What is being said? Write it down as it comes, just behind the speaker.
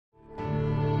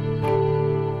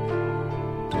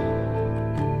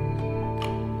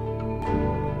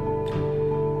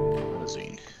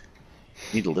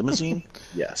Need a limousine?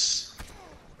 Yes.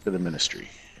 For the ministry.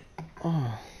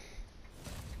 Oh.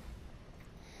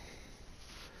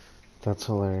 That's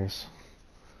hilarious.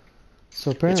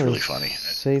 So apparently It's really funny.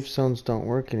 safe zones don't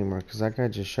work anymore because that guy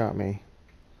just shot me.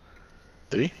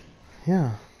 Did he?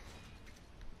 Yeah.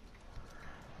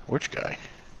 Which guy?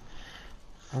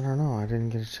 I don't know. I didn't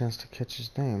get a chance to catch his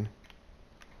name.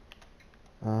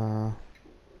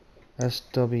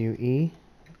 SWE?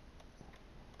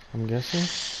 I'm guessing?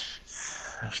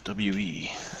 SWE.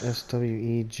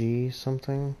 SWEG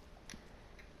something?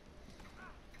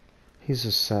 He's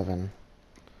a 7.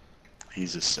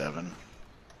 He's a 7.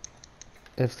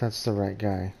 If that's the right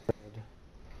guy.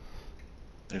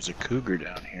 There's a cougar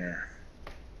down here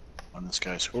on this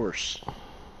guy's horse.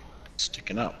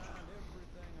 Sticking up.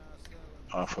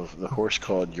 Off of the horse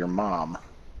called Your Mom.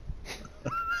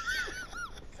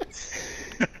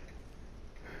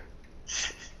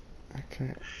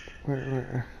 Okay.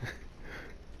 Where?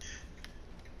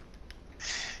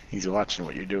 He's watching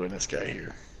what you're doing, this guy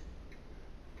here.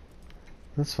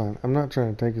 That's fine. I'm not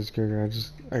trying to take his cougar.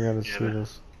 I gotta see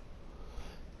this.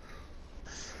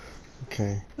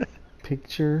 Okay.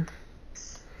 Picture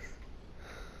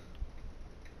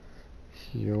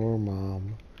your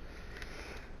mom.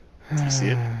 Do you see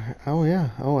it? Oh yeah.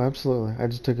 Oh, absolutely. I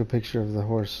just took a picture of the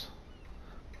horse.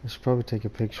 I should probably take a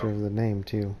picture of the name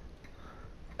too.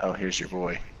 Oh, here's your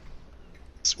boy.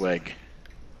 Swag.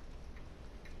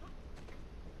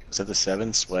 Is that the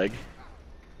 7? Swag?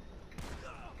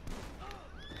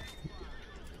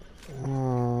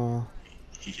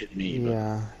 He hit me.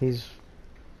 Yeah,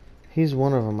 he's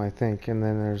one of them, I think. And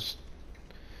then there's,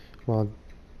 well,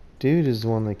 Dude is the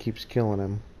one that keeps killing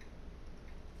him.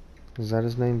 Is that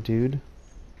his name, Dude?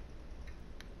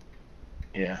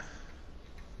 Yeah.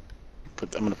 I'm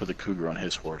gonna put the cougar on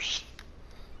his horse.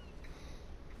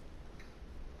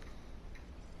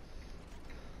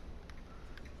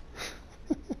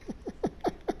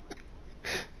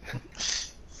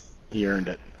 He earned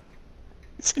it.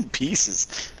 It's in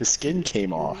pieces. The skin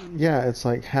came off. Yeah, it's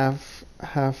like half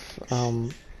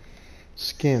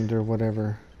skinned or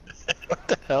whatever. What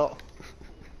the hell?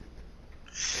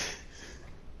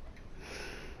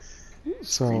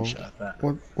 So Screenshot that.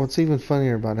 what's even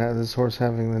funnier about this horse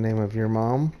having the name of Your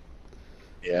Mom?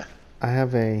 Yeah. I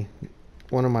have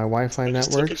one of my Wi-Fi I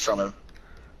just took it networks. from him.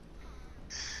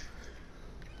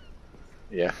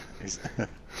 Yeah.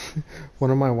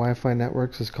 One of my Wi-Fi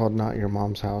networks is called Not Your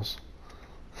Mom's House.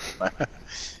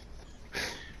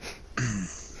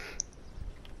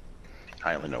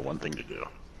 I only know one thing to do.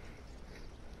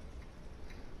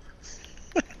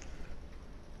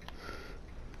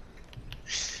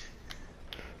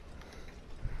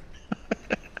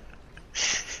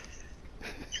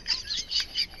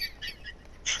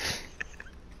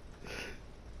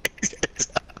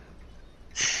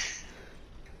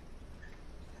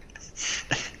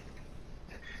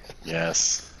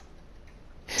 Yes.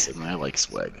 Listen, I like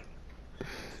swag.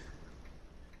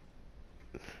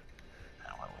 Now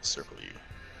I will circle you.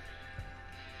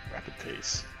 Rapid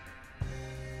pace.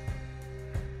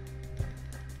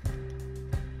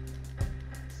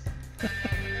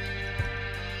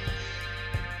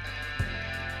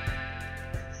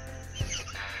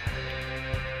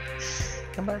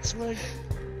 Come back, swag.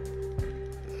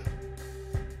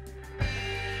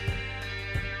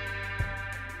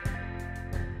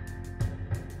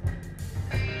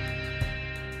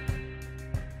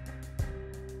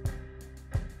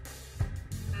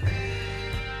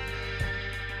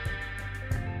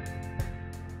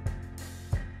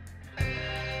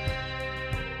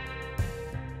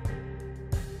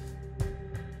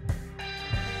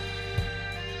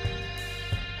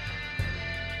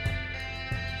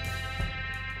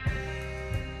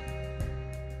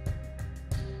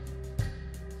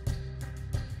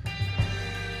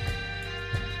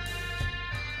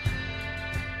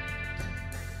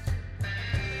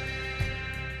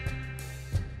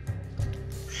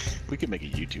 We could make a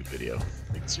YouTube video,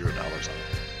 make $0 on it.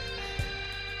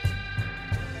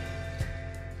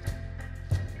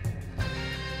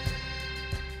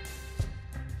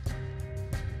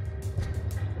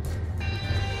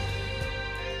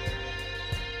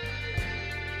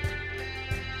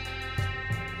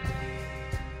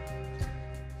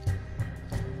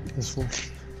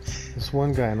 This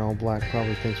one guy in all black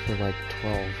probably thinks we're like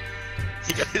 12.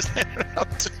 He got his hand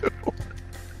out too.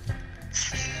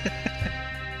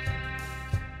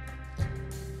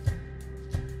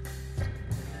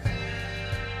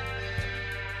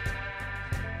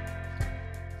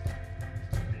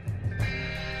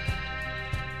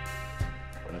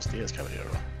 Buenos dias,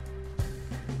 caballero.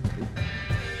 Oh,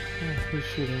 who's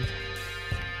shooting?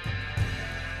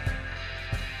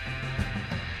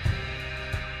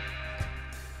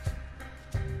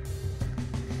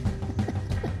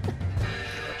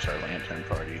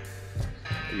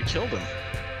 You killed him.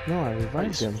 No, I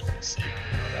revived him. See,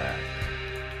 that.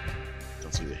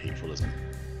 Don't see the hateful doesn't.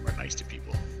 We're nice to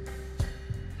people.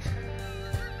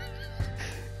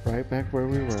 Right back where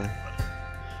we were.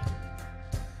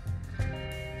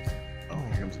 Oh,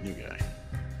 here comes a new guy.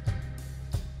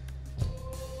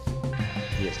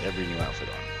 He has every new outfit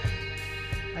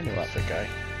on. I know outfit guy.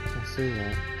 I see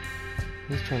that.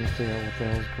 He's trying to figure out what the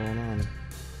hell's going on.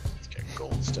 He's got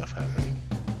gold stuff happening.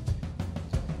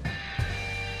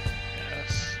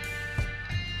 Yes.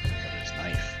 Got his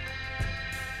knife.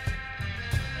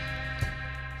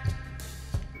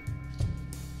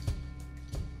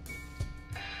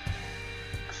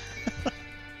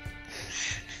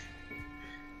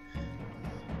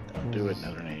 Don't do it,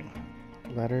 another name.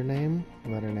 Letter name?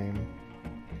 Letter name.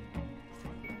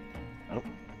 Oh.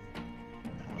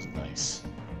 That was nice.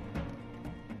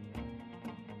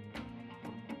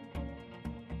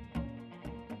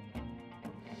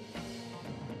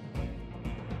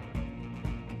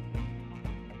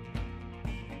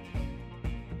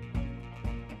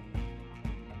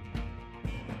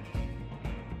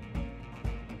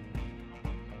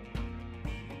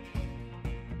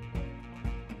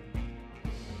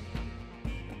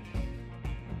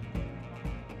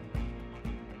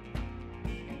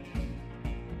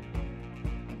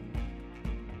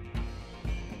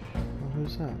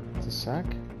 Who's that? It's a sack?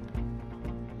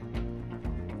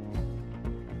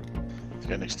 This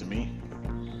guy next to me.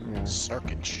 Yeah.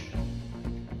 Sarkich.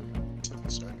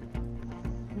 Sark.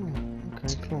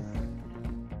 Okay, cool.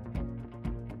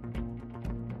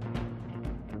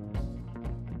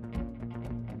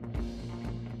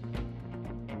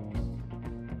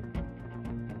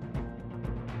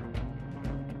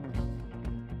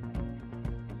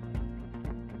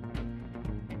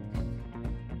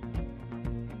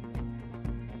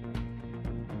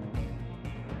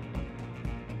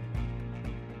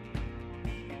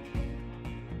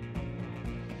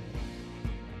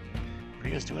 What are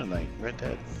you guys doing tonight? Red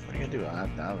Dead. What are you gonna do? I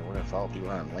don't know. We're gonna follow people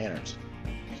around lanterns.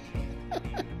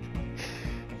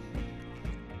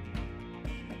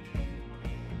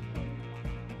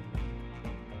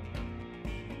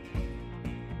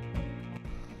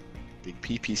 Big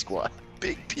PP squad.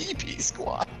 Big PP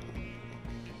squad.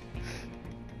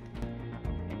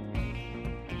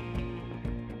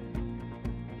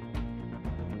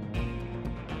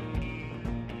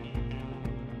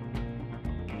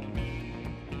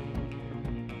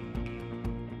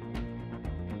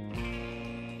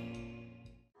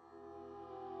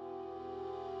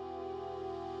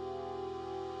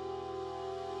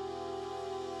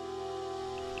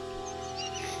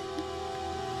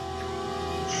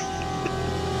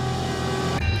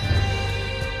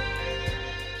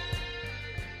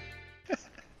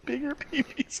 Bigger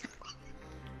PP squad.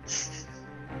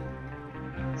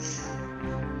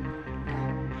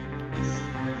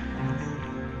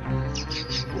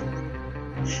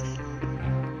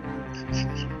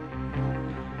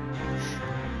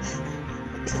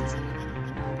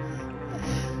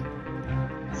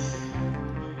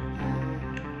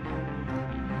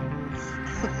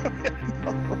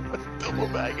 Double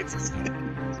bag, it's his name.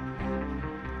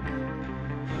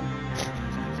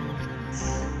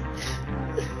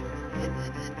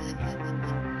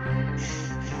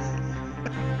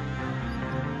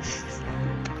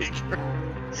 Bigger.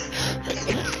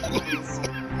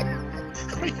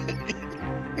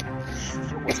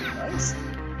 Was it nice?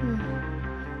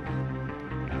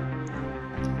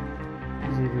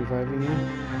 Is he reviving you?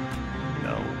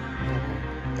 No. Okay.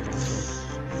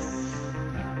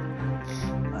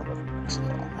 That wasn't nice at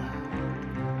all.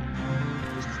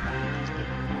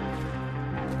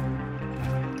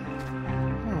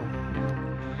 Oh.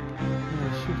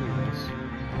 Yeah, shooting this.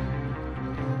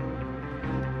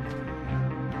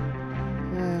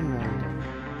 And now I'm done.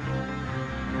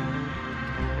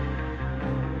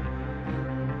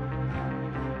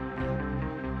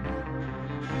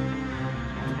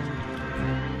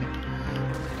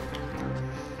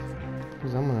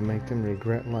 Because I'm gonna make them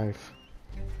regret life.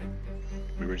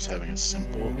 We were just having a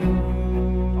simple.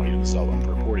 Oh, yeah, this is all I'm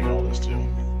reporting all this to.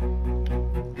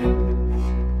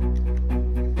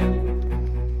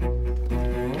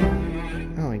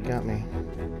 Oh, he got me.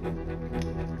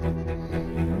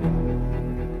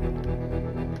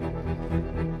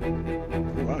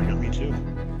 Wow, you got me too.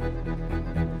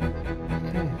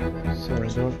 Okay,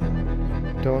 so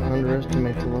don't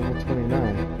underestimate the level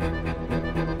 29.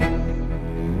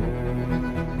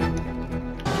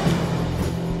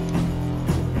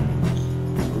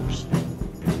 Oops.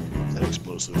 Is that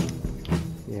explosive?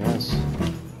 Yes.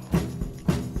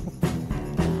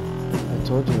 I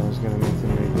told you I was gonna make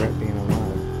them regret being alive.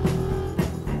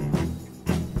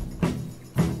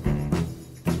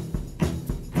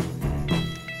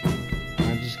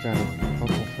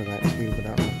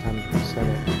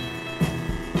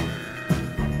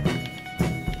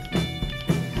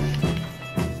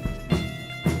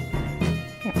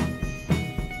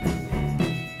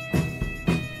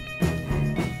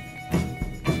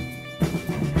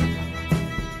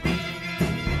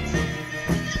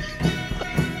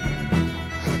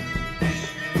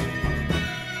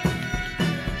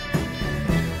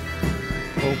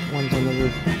 Oh, one's on the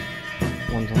roof.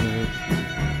 One's on the roof.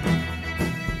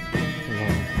 He's on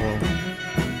the floor.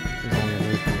 He's on the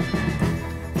roof.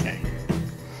 Okay.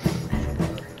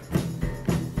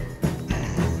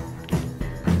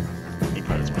 He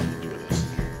probably doesn't want to do this.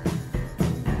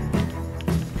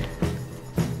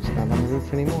 He's not on the roof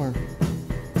anymore.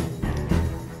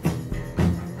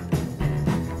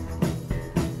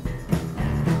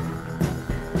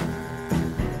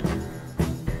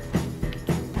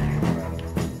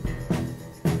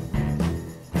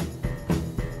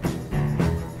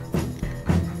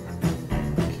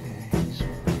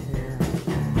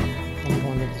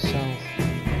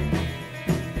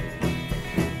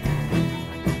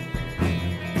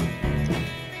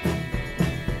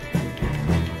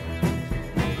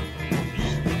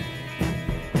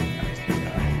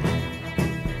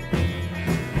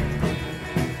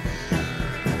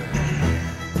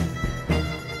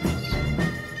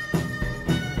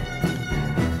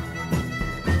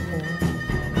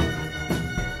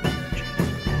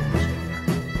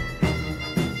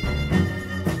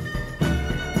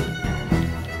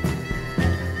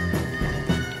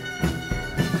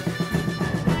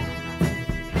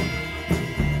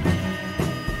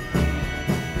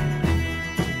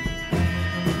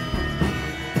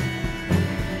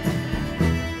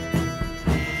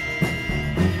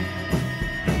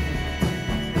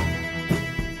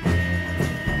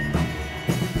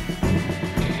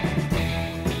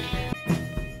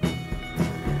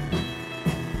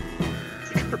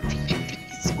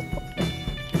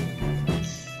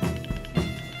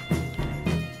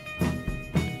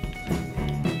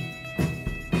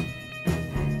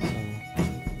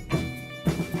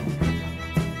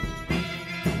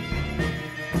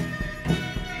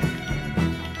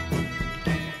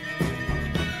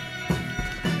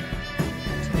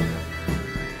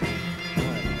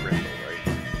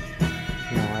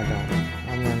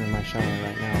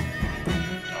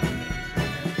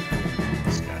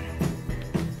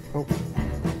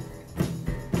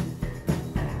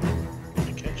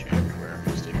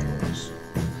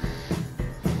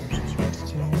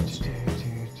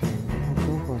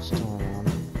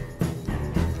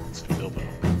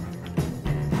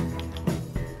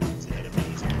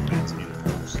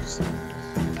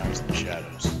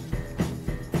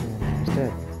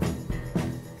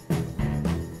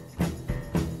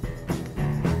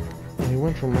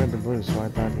 Went from red to blue, so I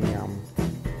thought he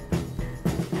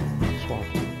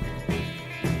swapped.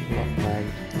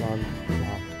 Logged.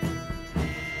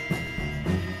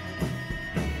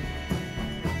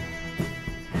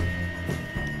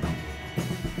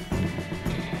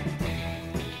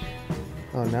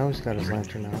 Oh, now he's got his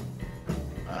lantern out.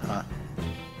 Uh-huh.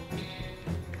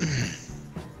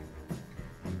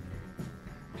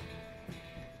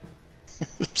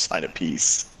 Sign of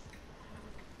peace.